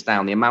it shrinks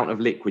down. The amount of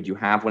liquid you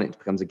have when it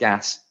becomes a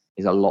gas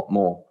is a lot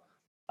more.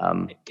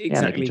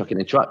 Exactly. Chuck it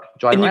in a truck,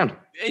 drive around.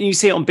 And you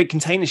see it on big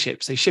container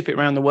ships. They ship it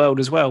around the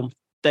world as well.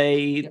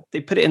 They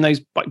put it in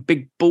those like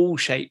big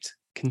ball-shaped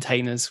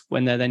containers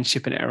when they're then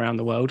shipping it around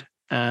the world.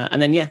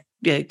 And then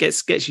it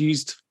gets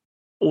used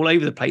all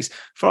over the place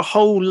for a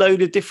whole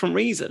load of different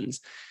reasons.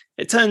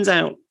 It turns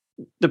out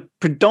that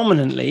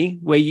predominantly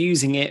we're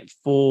using it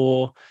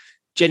for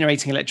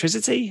generating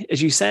electricity,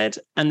 as you said,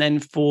 and then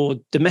for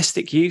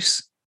domestic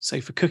use,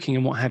 so for cooking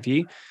and what have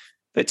you.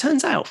 But it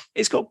turns out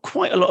it's got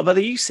quite a lot of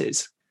other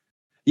uses.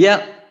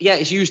 Yeah,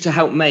 it's used to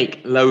help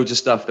make loads of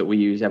stuff that we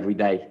use every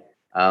day.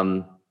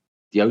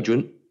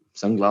 Deodorant,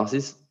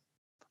 sunglasses,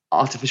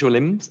 artificial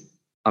limbs.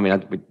 I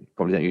mean, we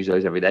probably don't use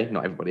those every day.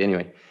 Not everybody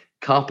anyway.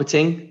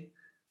 Carpeting,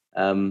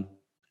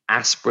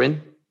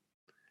 aspirin.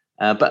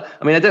 But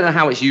I mean, I don't know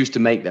how it's used to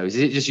make those.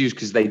 Is it just used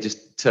because they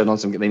just turn on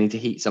something? They need to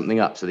heat something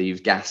up, so they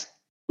use gas.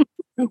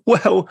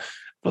 Well,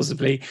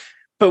 possibly.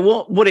 But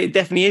what it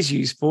definitely is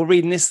used for,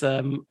 reading this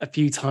a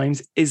few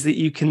times, is that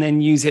you can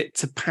then use it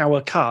to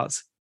power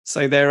cars.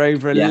 So there are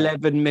over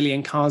 11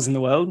 million cars in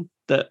the world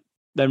that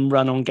then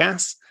run on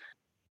gas.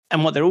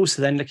 And what they're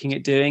also then looking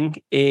at doing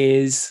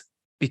is,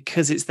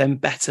 because it's then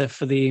better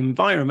for the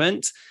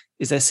environment,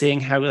 is they're seeing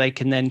how they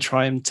can then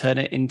try and turn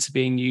it into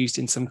being used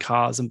in some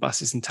cars and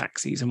buses and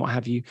taxis and what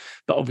have you.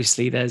 But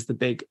obviously there's the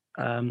big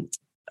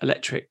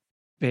electric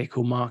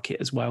vehicle market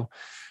as well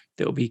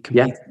that will be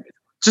competing.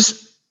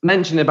 Just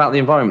mentioning about the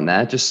environment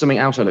there, just something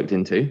else I looked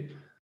into.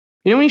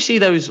 You know, when you see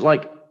those,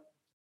 like,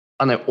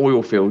 I don't know,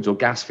 oil fields or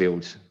gas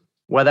fields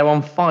where they're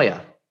on fire.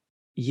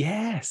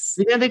 Yes.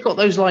 Yeah, they've got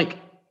those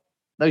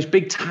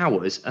big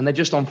towers and they're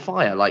just on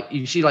fire. Like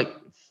you see like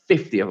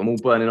 50 of them all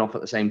burning off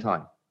at the same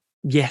time.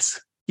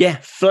 Yes. Yeah.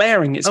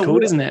 Flaring it's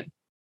called, isn't it?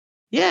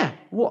 Yeah.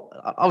 What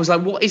I was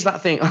like, what is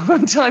that thing?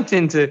 I typed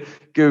into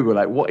Google,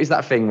 like, what is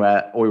that thing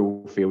where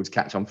oil fields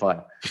catch on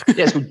fire?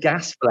 Yeah, it's called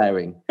gas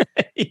flaring.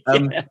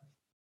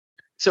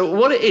 So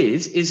what it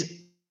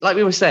is like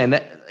we were saying,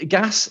 that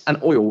gas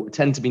and oil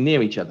tend to be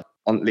near each other,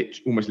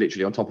 almost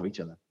literally on top of each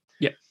other.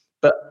 Yeah.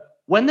 But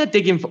when they're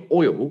digging for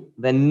oil,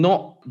 they're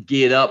not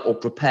geared up or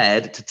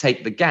prepared to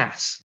take the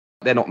gas.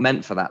 They're not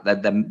meant for that.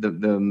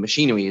 The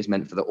machinery is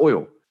meant for the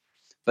oil.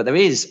 But there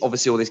is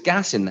obviously all this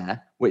gas in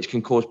there, which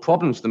can cause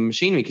problems to the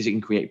machinery because it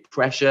can create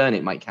pressure and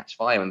it might catch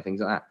fire and things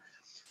like that.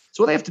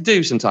 So what they have to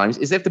do sometimes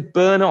is they have to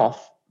burn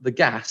off the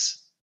gas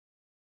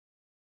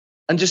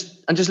and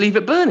just leave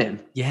it burning.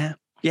 Yeah.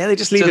 Yeah, they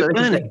just leave it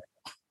burning.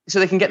 So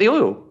they can get the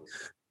oil.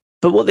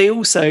 But what they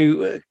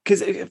also,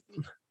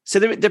 so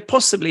there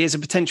possibly is a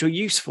potential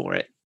use for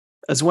it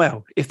as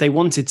well, if they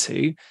wanted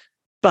to,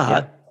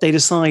 but they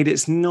decide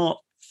it's not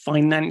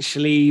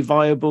financially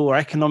viable or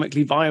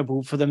economically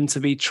viable for them to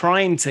be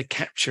trying to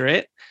capture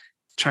it,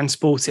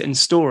 transport it and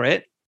store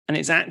it. And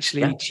it's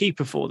actually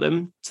cheaper for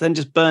them to then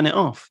just burn it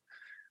off,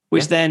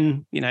 which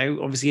then, you know,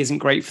 obviously isn't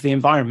great for the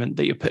environment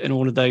that you're putting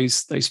all of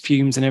those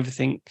fumes and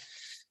everything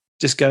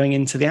just going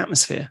into the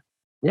atmosphere.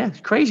 Yeah,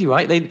 it's crazy,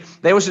 right? They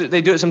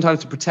do it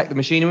sometimes to protect the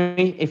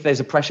machinery. If there's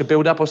a pressure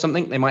buildup or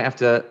something, they might have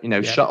to,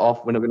 shut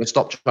off. We're not going to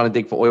stop trying to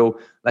dig for oil.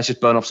 Let's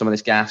just burn off some of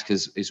this gas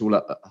because it's all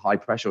at high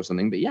pressure or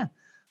something. But yeah,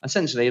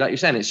 essentially, like you're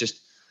saying,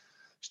 it's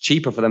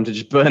cheaper for them to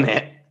just burn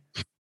it,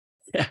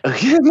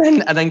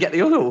 and then get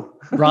the oil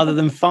rather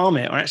than farm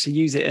it or actually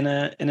use it in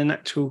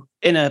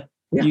a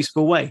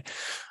useful way.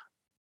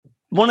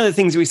 One of the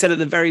things we said at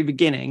the very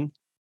beginning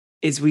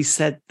is we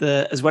said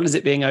that as well as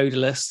it being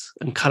odorless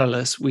and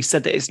colorless, we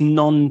said that it's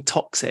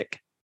non-toxic.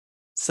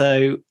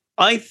 So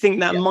I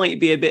think that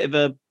might be a bit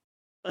of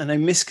a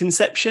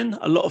misconception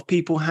a lot of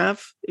people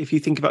have. If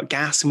you think about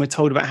gas and we're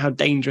told about how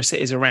dangerous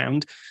it is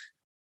around,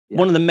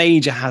 one of the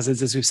major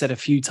hazards, as we've said a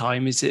few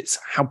times, is it's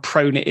how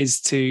prone it is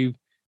to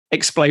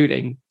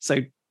exploding. So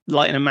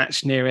lighting a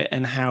match near it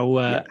and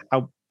how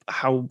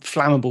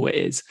flammable it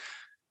is.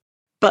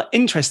 But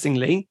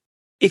interestingly,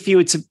 if you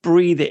were to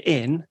breathe it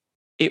in,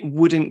 it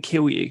wouldn't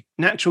kill you.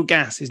 Natural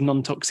gas is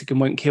non-toxic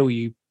and won't kill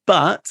you.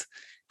 But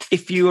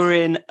if you were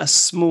in a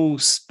small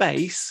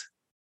space,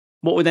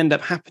 what would end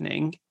up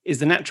happening is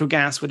the natural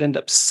gas would end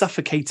up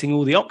suffocating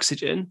all the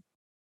oxygen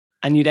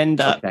and you'd end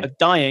up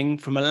dying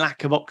from a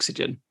lack of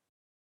oxygen.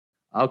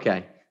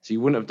 Okay. So you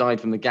wouldn't have died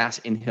from the gas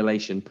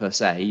inhalation per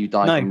se. You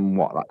died from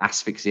what, like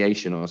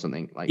asphyxiation or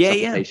something, like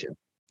suffocation?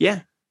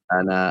 Yeah.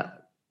 And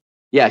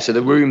so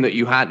the room that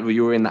you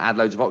were in that had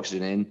loads of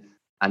oxygen in,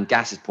 and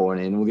gas is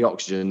pouring in, all the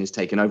oxygen is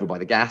taken over by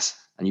the gas,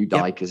 and you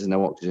die because there's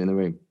no oxygen in the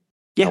room.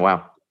 Yeah. Oh,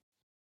 wow.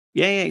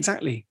 Yeah,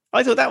 exactly.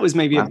 I thought that was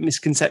maybe a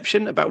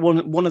misconception about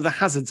one of the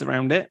hazards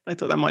around it. I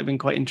thought that might have been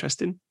quite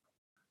interesting.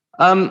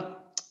 I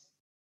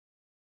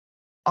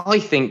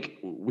think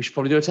we should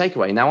probably do a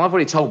takeaway. Now, I've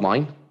already told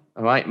mine.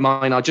 All right,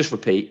 mine, I'll just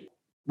repeat.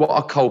 What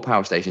are coal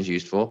power stations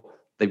used for?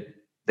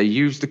 They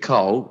use the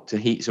coal to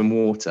heat some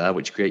water,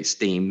 which creates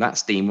steam. That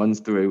steam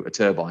runs through a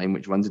turbine,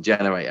 which runs a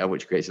generator,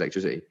 which creates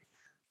electricity.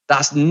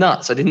 That's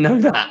nuts. I didn't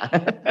know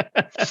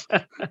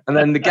that. And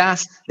then the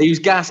gas, they use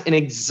gas in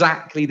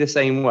exactly the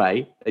same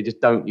way. They just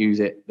don't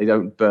use it. They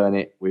don't burn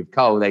it with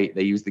coal. They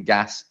use the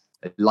gas.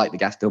 They light the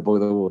gas to boil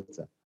the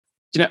water.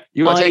 Do you know,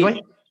 you got a takeaway?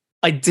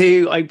 I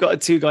do. I've got a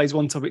 2 guys,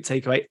 1 topic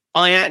takeaway.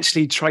 I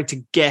actually tried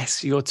to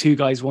guess your 2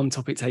 guys, 1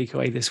 topic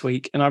takeaway this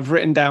week. And I've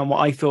written down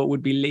what I thought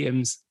would be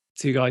Liam's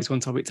 2 guys, 1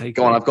 topic takeaway.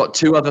 Go on. I've got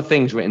 2 other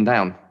things written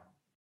down.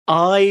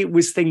 I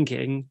was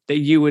thinking that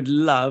you would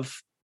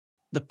love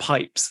the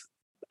pipes.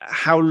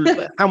 How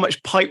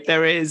much pipe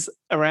there is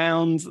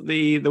around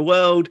the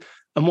world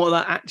and what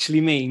that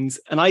actually means.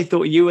 And I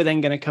thought you were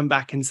then going to come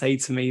back and say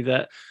to me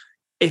that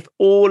if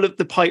all of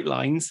the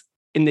pipelines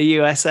in the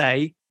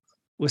USA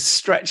were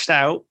stretched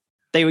out,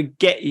 they would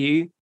get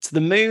you to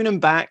the moon and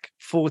back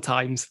 4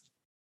 times.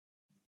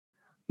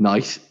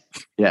 Nice.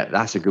 Yeah,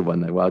 that's a good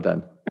one though. Well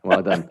done.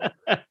 Well done.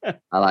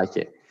 I like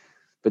it.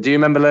 But do you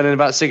remember learning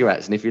about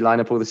cigarettes? And if you line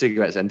up all the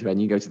cigarettes end to end,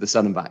 you go to the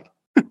sun and back.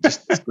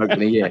 Just smoke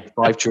in a year,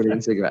 5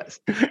 trillion cigarettes.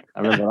 I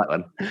remember that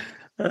one.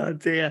 Oh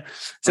dear.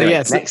 So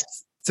anyway,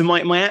 next. So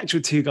my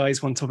actual 2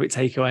 guys, 1 topic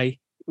takeaway,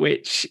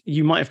 which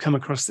you might have come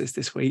across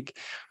this week,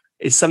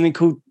 is something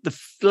called the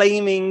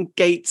Flaming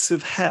Gates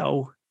of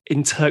Hell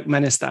in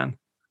Turkmenistan.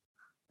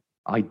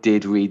 I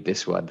did read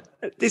this one.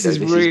 This is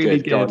really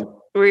good.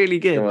 Really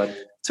good.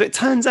 So it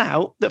turns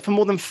out that for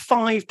more than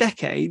 5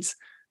 decades,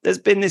 there's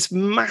been this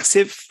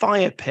massive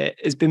fire pit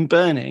has been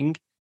burning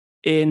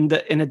in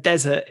a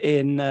desert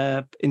in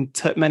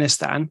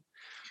Turkmenistan,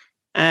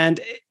 and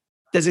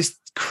there's this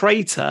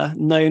crater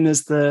known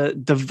as the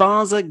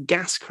Vaza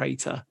gas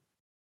crater.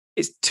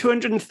 It's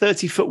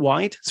 230 foot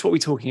wide. That's what we're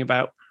talking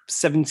about.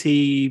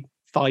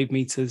 75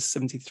 meters,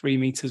 73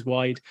 meters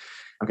wide.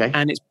 Okay.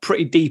 And it's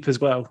pretty deep as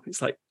well.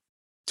 It's like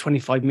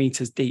 25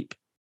 meters deep.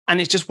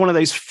 And it's just one of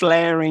those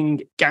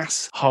flaring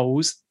gas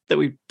holes that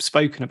we've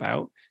spoken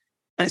about.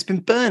 And it's been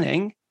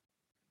burning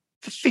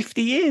for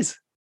 50 years.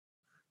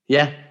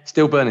 Yeah,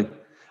 still burning.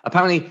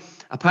 Apparently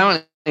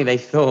they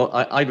thought,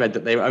 I read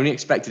that they only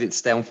expected it to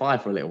stay on fire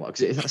for a little while,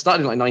 because it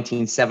started in like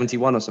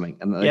 1971 or something,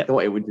 and they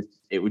thought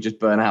it would just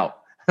burn out.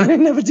 And it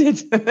never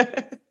did.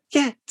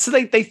 Yeah, so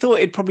they thought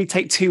it'd probably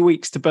take 2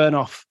 weeks to burn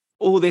off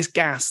all this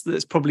gas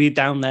that's probably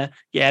down there.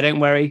 Yeah, don't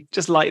worry,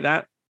 just like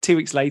that. 2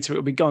 weeks later,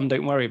 it'll be gone.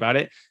 Don't worry about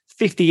it.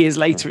 50 years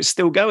later, it's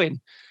still going.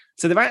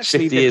 So they've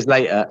actually 50 years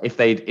later, if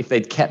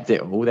they'd kept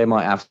it all, they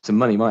might have some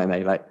money, mightn't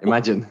they? Like,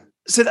 imagine.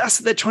 So that's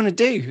what they're trying to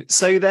do.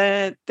 So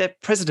their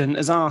president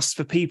has asked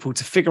for people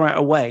to figure out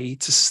a way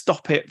to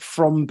stop it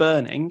from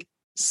burning,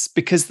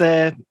 because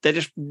they're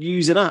just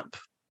using up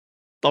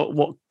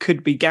what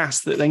could be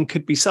gas that then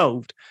could be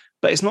solved.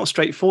 But it's not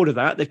straightforward of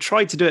that. They've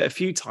tried to do it a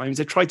few times.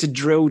 They've tried to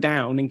drill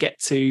down and get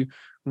to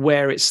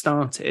where it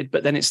started,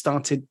 but then it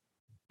started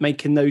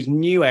making those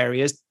new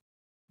areas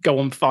go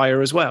on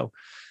fire as well.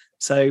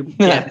 So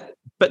yeah,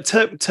 but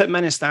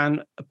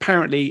Turkmenistan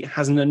apparently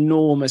has an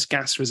enormous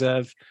gas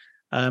reserve.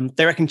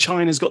 They reckon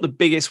China's got the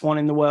biggest one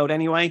in the world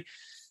anyway.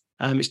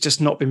 It's just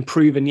not been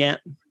proven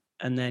yet.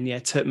 And then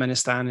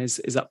Turkmenistan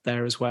is up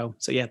there as well.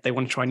 So yeah, they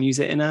want to try and use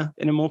it in a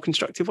more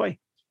constructive way.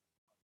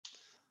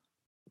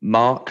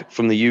 Mark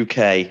from the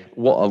UK,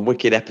 what a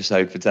wicked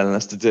episode for telling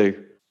us to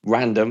do.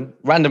 Random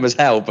as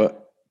hell,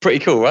 but pretty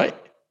cool, right?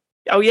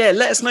 Oh yeah,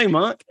 let us know,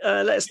 Mark.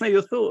 Let us know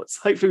your thoughts.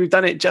 Hopefully we've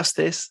done it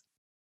justice.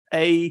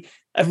 A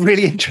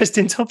really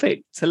interesting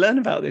topic to learn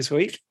about this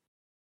week.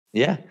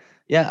 Yeah.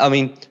 I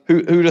mean,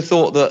 who'd have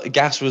thought that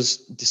gas was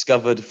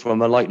discovered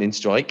from a lightning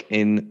strike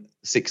in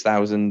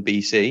 6000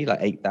 BC, like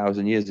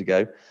 8,000 years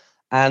ago,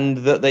 and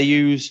that they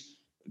use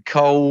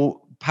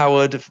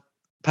coal-powered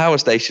power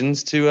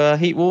stations to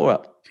heat water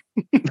up?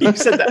 You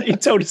said that. You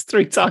told us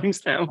 3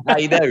 times now.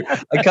 I know.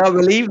 I can't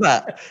believe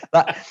that.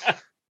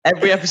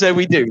 Every episode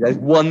we do, there's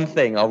one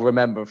thing I'll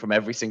remember from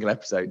every single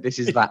episode. This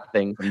is that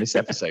thing from this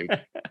episode.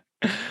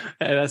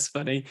 Yeah, that's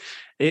funny.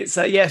 It's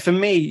for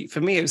me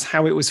it was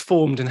how it was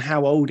formed and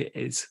how old it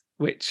is,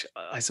 which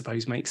I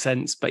suppose makes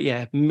sense. But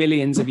yeah,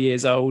 millions of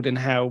years old, and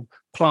how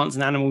plants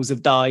and animals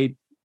have died,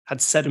 had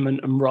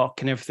sediment and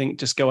rock and everything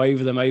just go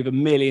over them over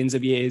millions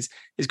of years.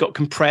 It's got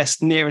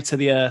compressed nearer to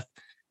the earth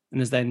and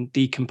has then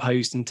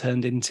decomposed and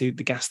turned into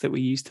the gas that we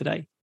use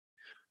today.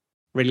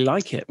 Really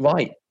like it.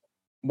 Right.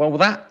 Well,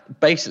 that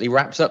basically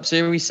wraps up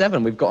Series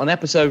 7. We've got an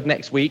episode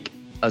next week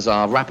as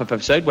our wrap-up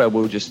episode, where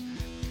we'll just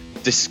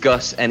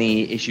discuss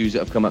any issues that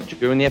have come up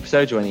during the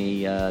episodes, or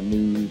any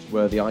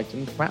newsworthy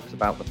items, perhaps,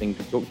 about the things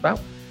we talked about.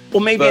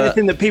 Or maybe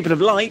anything that people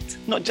have liked,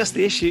 not just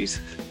the issues.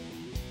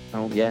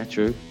 Oh, yeah,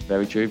 true.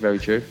 Very true, very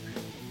true.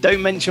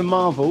 Don't mention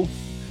Marvel.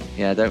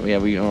 Yeah, don't we?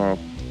 Yeah,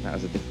 that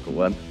was a difficult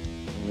one.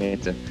 We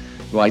had to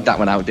write that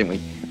one out, didn't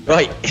we?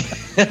 Right.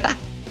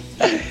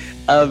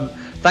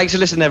 Thanks for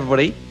listening,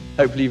 everybody.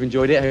 Hopefully you've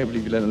enjoyed it. Hopefully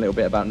you've learned a little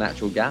bit about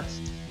natural gas.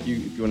 If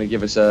you want to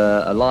give us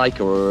a like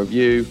or a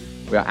review,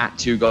 we are at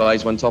 2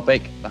 Guys 1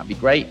 Topic. That'd be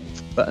great.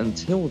 But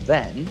until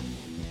then,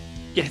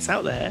 get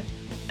out there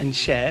and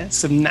share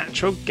some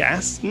natural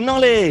gas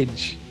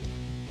knowledge.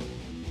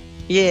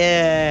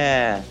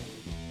 Yeah.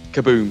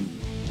 Kaboom.